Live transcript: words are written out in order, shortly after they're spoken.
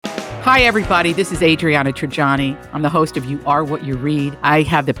Hi, everybody. This is Adriana Trajani. I'm the host of You Are What You Read. I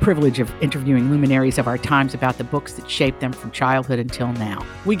have the privilege of interviewing luminaries of our times about the books that shaped them from childhood until now.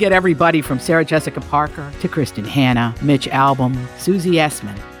 We get everybody from Sarah Jessica Parker to Kristen Hanna, Mitch Albom, Susie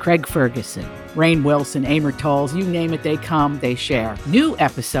Essman, Craig Ferguson, Rainn Wilson, Amor Tolls, you name it, they come, they share. New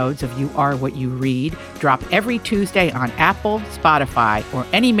episodes of You Are What You Read drop every Tuesday on Apple, Spotify, or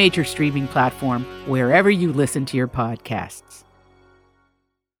any major streaming platform wherever you listen to your podcasts.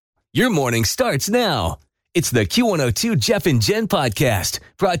 Your morning starts now. It's the Q102 Jeff and Jen podcast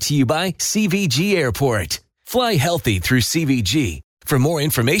brought to you by CVG Airport. Fly healthy through CVG. For more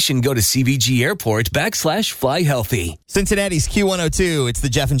information, go to CVG Airport /fly healthy. Cincinnati's Q102. It's the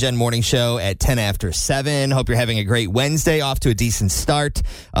Jeff and Jen morning show at 10 after 7. Hope you're having a great Wednesday, off to a decent start.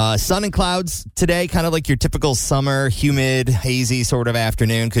 Sun and clouds today, kind of like your typical summer, humid, hazy sort of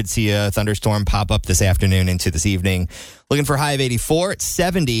afternoon. Could see a thunderstorm pop up this afternoon into this evening. Looking for a high of 84. It's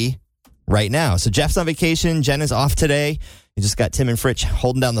 70 right now. So Jeff's on vacation. Jen is off today. We just got Tim and Fritch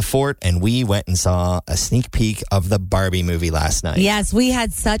holding down the fort, and we went and saw a sneak peek of the Barbie movie last night. Yes, we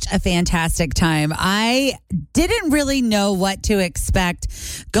had such a fantastic time. I didn't really know what to expect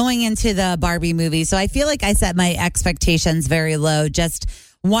going into the Barbie movie, so I feel like I set my expectations very low, just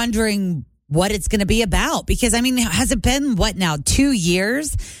wondering what it's going to be about. Because, I mean, has it been, 2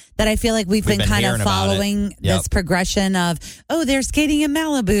 years that I feel like we've been kind of following this progression of, oh, they're skating in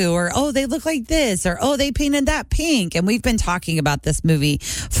Malibu, or, oh, they look like this, or, oh, they painted that pink. And we've been talking about this movie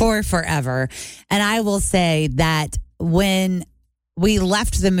for forever. And I will say that when we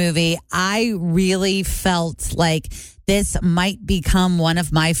left the movie, I really felt like this might become one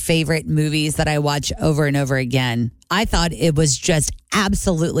of my favorite movies that I watch over and over again. I thought it was just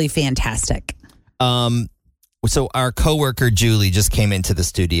absolutely fantastic. So our coworker Julie just came into the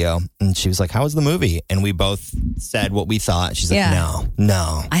studio and she was like, "How was the movie?" And we both said what we thought. She's like,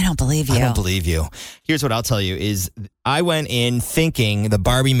 No. I don't believe you. I don't believe you. Here's what I'll tell you is I went in thinking the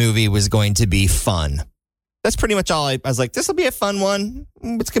Barbie movie was going to be fun. That's pretty much all. I was like, this will be a fun one.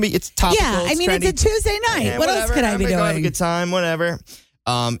 It's topical. Yeah, I mean, trendy. It's a Tuesday night. Yeah, what else could I be doing? Have a good time, whatever.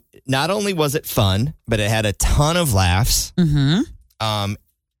 Not only was it fun, but it had a ton of laughs. Mm-hmm.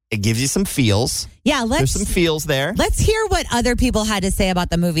 It gives you some feels. Yeah, there's some feels there. Let's hear what other people had to say about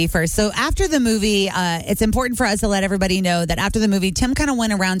the movie first. So after the movie, it's important for us to let everybody know that after the movie, Tim kind of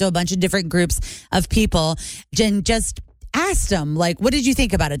went around to a bunch of different groups of people and just asked them, like, what did you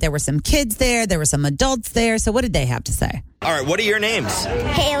think about it? There were some kids there. There were some adults there. So what did they have to say? All right, what are your names?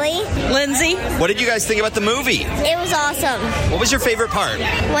 Haley. Lindsay. What did you guys think about the movie? It was awesome. What was your favorite part?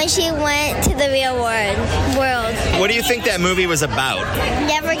 When she went to the real world. What do you think that movie was about?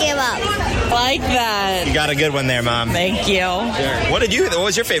 Never give up. Like that. You got a good one there, Mom. Thank you. Sure. What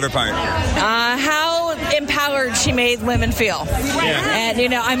was your favorite part? How empowered she made women feel. Yeah. And,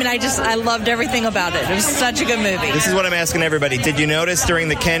 I loved everything about it. It was such a good movie. This is what I'm asking everybody. Did you notice during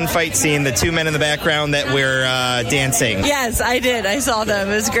the Ken fight scene, the two men in the background that were dancing? Yes, I did. I saw them.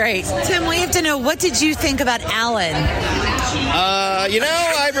 It was great. Tim, we have to know, what did you think about Alan? I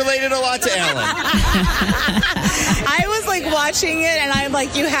related a lot to Alan. I was watching it, and I'm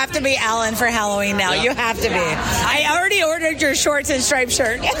like, you have to be Alan for Halloween now. You have to be. I already ordered your shorts and striped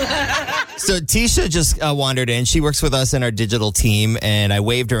shirt. So Tisha just wandered in. She works with us in our digital team, and I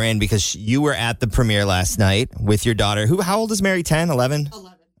waved her in because you were at the premiere last night with your daughter. How old is Mary? 10, 11?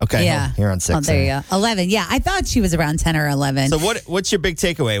 11. Okay, yeah. You're on 6. Oh, there you go. 11. Yeah, I thought she was around 10 or 11. So what's your big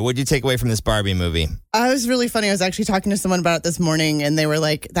takeaway? What did you take away from this Barbie movie? It was really funny. I was actually talking to someone about it this morning, and they were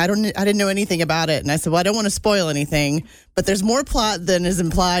like, I didn't know anything about it. And I said, well, I don't want to spoil anything, but there's more plot than is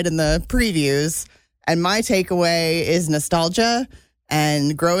implied in the previews. And my takeaway is nostalgia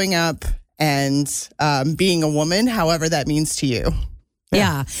and growing up and being a woman, however that means to you.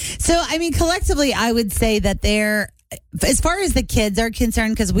 Yeah. So, collectively, I would say that as far as the kids are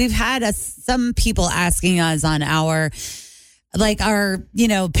concerned, because we've had some people asking us on our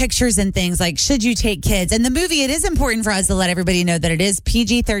pictures and things like, should you take kids? And the movie, it is important for us to let everybody know that it is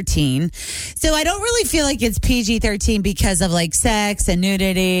PG-13. So I don't really feel like it's PG-13 because of sex and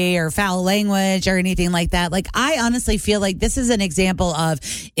nudity or foul language or anything like that. I honestly feel like this is an example of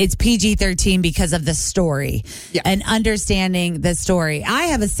it's PG-13 because of the story and understanding the story. I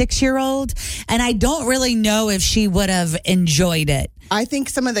have a 6-year-old, and I don't really know if she would have enjoyed it. I think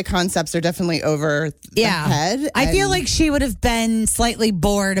some of the concepts are definitely over the head. I feel like she would have been slightly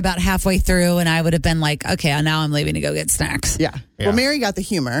bored about halfway through, and I would have been like, okay, now I'm leaving to go get snacks. Yeah. Well, Mary got the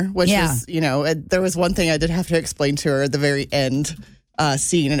humor, which was, there was one thing I did have to explain to her at the very end.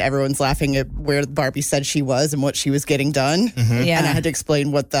 scene, and everyone's laughing at where Barbie said she was and what she was getting done. Mm-hmm. Yeah. And I had to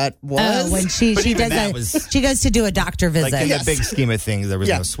explain what that was. When she goes to do a doctor visit. Like in the big scheme of things, there was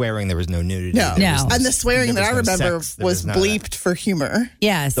no swearing, there was no nudity. No. There was And the swearing that I remember was bleeped for humor.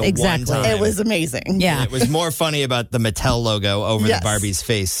 Yes, The exactly. one time. It was amazing. Yeah. It was more funny about the Mattel logo over Yes. the Barbie's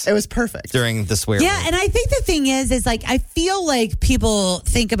face It was perfect. during the swear. Yeah, and I think the thing is like, I feel like people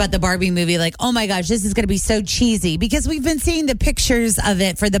think about the Barbie movie like, oh my gosh, this is going to be so cheesy, because we've been seeing the pictures of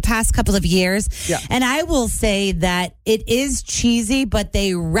it for the past couple of years. Yeah. And I will say that it is cheesy, but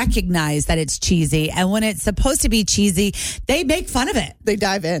they recognize that it's cheesy. And when it's supposed to be cheesy, they make fun of it. They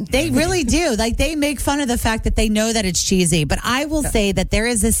dive in. They really do. Like, they make fun of the fact that they know that it's cheesy. But I will say that there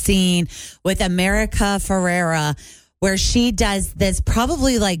is a scene with America Ferrera where she does this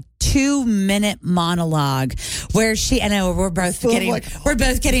probably like 2-minute monologue where I know we're both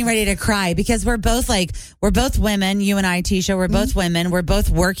getting ready to cry, because we're both women. You and I, Tisha, we're both women. We're both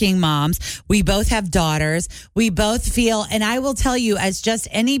working moms. We both have daughters. We both feel, and I will tell you, as just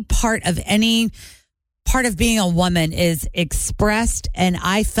any part of being a woman is expressed, and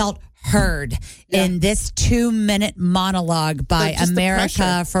I felt heard in this 2-minute monologue by Just the America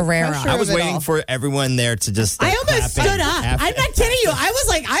pressure. Ferrera. Pressure I was of it waiting all. for everyone there to just. I almost stood up. I'm not kidding you.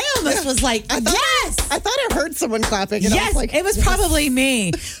 I almost was like, yes. I thought I heard someone clapping. And I Yes, was like, it was probably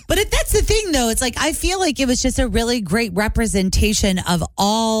me. But that's the thing, though. It's like, I feel like it was just a really great representation of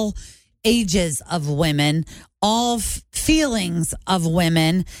all ages of women, all feelings of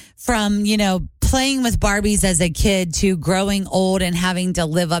women, from, playing with Barbies as a kid to growing old and having to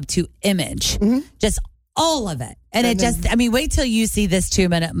live up to image. Just all of it. And wait till you see this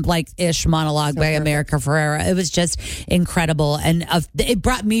 2-minute ish monologue by America Ferrera. It was just incredible. And it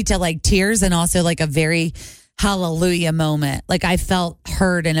brought me to like tears, and also like a very hallelujah moment. Like, I felt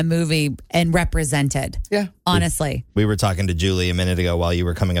heard in a movie and represented. Yeah. Honestly. We were talking to Julie a minute ago while you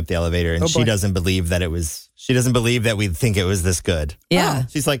were coming up the elevator, and she doesn't believe that we'd think it was this good. Yeah.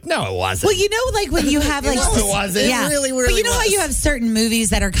 She's like, no, it wasn't. Well, like when you have like, no, it wasn't. Yeah. It really, really but you know how was. you have certain movies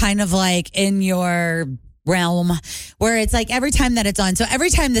that are kind of like in your realm, where it's like every time that it's on. So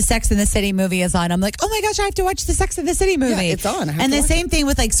every time the Sex and the City movie is on, I'm like, oh my gosh, I have to watch the Sex and the City movie. Yeah, it's on. And the same thing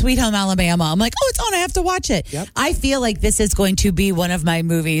with like Sweet Home Alabama. I'm like, oh, it's on. I have to watch it. Yep. I feel like this is going to be one of my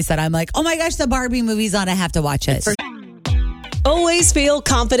movies that I'm like, oh my gosh, the Barbie movie's on. I have to watch it. Always feel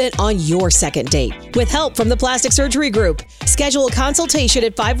confident on your second date. With help from the Plastic Surgery Group. Schedule a consultation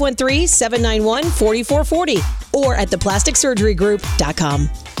at 513-791-4440 or at theplasticsurgerygroup.com.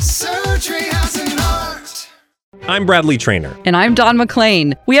 Surgery has an art. I'm Bradley Trainer. And I'm Don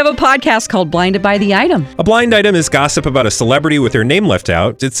McClain. We have a podcast called Blinded by the Item. A blind item is gossip about a celebrity with their name left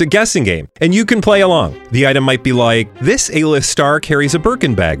out. It's a guessing game, and you can play along. The item might be like, this A-list star carries a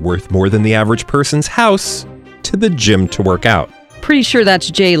Birkin bag worth more than the average person's house to the gym to work out. Pretty sure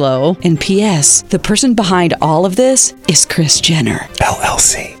that's J-Lo. And P.S. the person behind all of this is Kris Jenner,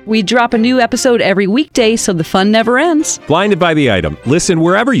 LLC. We drop a new episode every weekday so the fun never ends. Blinded by the Item. Listen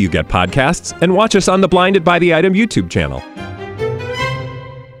wherever you get podcasts, and watch us on the Blinded by the Item YouTube channel.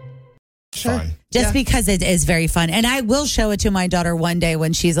 Sure. Just because it is very fun. And I will show it to my daughter one day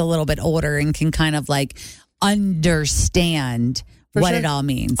when she's a little bit older and can kind of like understand what it all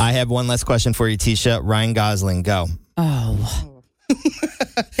means. I have one last question for you, Tisha. Ryan Gosling, go. Oh.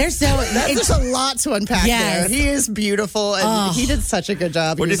 There's a lot to unpack Yes. there. He is beautiful, and he did such a good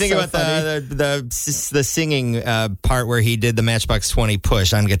job. What do you think about the singing part where he did the Matchbox 20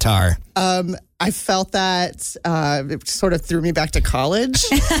 push on guitar? I felt that it sort of threw me back to college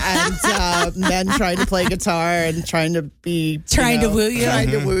and men trying to play guitar and trying to woo you. Trying to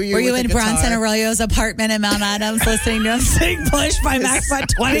woo you. Were you in Bronson Aurelio's apartment in Mount Adams listening to him sing Push by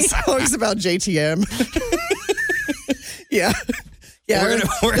Matchbox 20? His songs about JTM. Yeah. Yeah,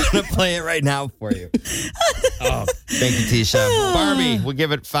 we're gonna play it right now for you. Oh, thank you, Tisha. Barbie, we'll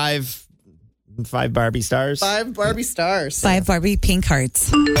give it five Barbie stars. 5 Barbie stars. 5 Barbie pink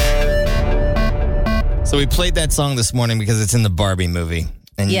hearts. So we played that song this morning because it's in the Barbie movie.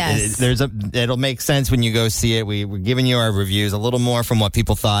 And yes. It'll make sense when you go see it. We're giving you our reviews, a little more from what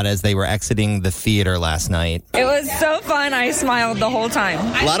people thought as they were exiting the theater last night. It was so fun. I smiled the whole time.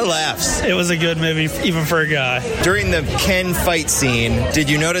 A lot of laughs. It was a good movie, even for a guy. During the Ken fight scene, did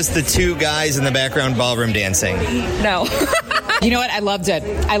you notice the 2 guys in the background ballroom dancing? No. You know what? I loved it.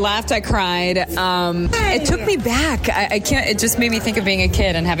 I laughed. I cried. It took me back. I can't. It just made me think of being a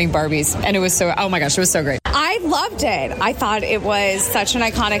kid and having Barbies. And it was so, oh my gosh, it was so great. I I loved it. I thought it was such an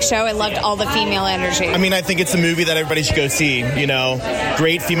iconic show. I loved all the female energy. I mean, I think it's a movie that everybody should go see. You know,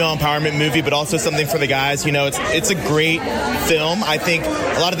 great female empowerment movie, but also something for the guys. You know, it's a great film. I think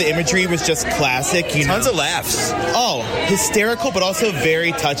a lot of the imagery was just classic. Tons of laughs. Oh, hysterical, but also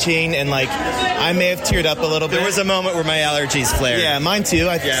very touching. And like, I may have teared up a little bit. There was a moment where my allergies flared. Yeah, mine too.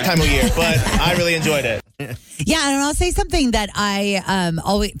 It's time of year, but I really enjoyed it. Yeah, and I'll say something that I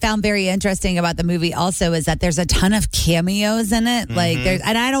always found very interesting about the movie also is that there's a ton of cameos in it. Like there's,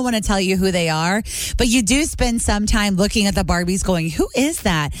 and I don't want to tell you who they are, but you do spend some time looking at the Barbies going, who is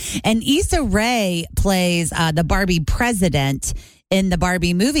that? And Issa Rae plays the Barbie president in the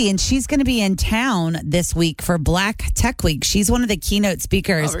Barbie movie, and she's going to be in town this week for Black Tech Week. She's one of the keynote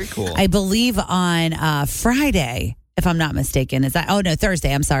speakers, very cool. I believe, on Friday. If I'm not mistaken.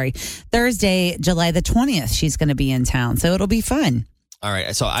 Thursday. I'm sorry. Thursday, July the 20th, she's going to be in town. So it'll be fun. All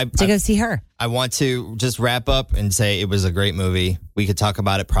right. So go see her. I want to just wrap up and say it was a great movie. We could talk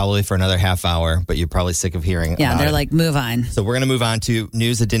about it probably for another half hour, but you're probably sick of hearing Yeah, about they're it. like, move on. So we're going to move on to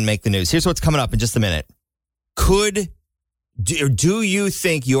news that didn't make the news. Here's what's coming up in just a minute. Do you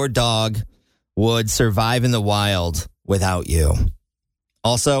think your dog would survive in the wild without you?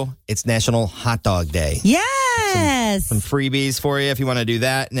 Also, it's National Hot Dog Day. Yes. Some freebies for you if you want to do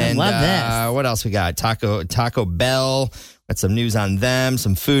that. And I love this. What else we got? Taco Bell. Got some news on them,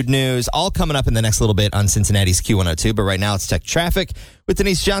 some food news, all coming up in the next little bit on Cincinnati's Q102. But right now, it's Tech Traffic with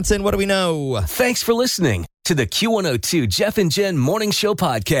Denise Johnson. What do we know? Thanks for listening to the Q102 Jeff and Jen Morning Show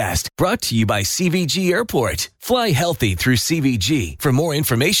podcast, brought to you by CVG Airport. Fly healthy through CVG. For more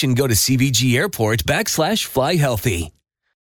information, go to CVG Airport /fly healthy.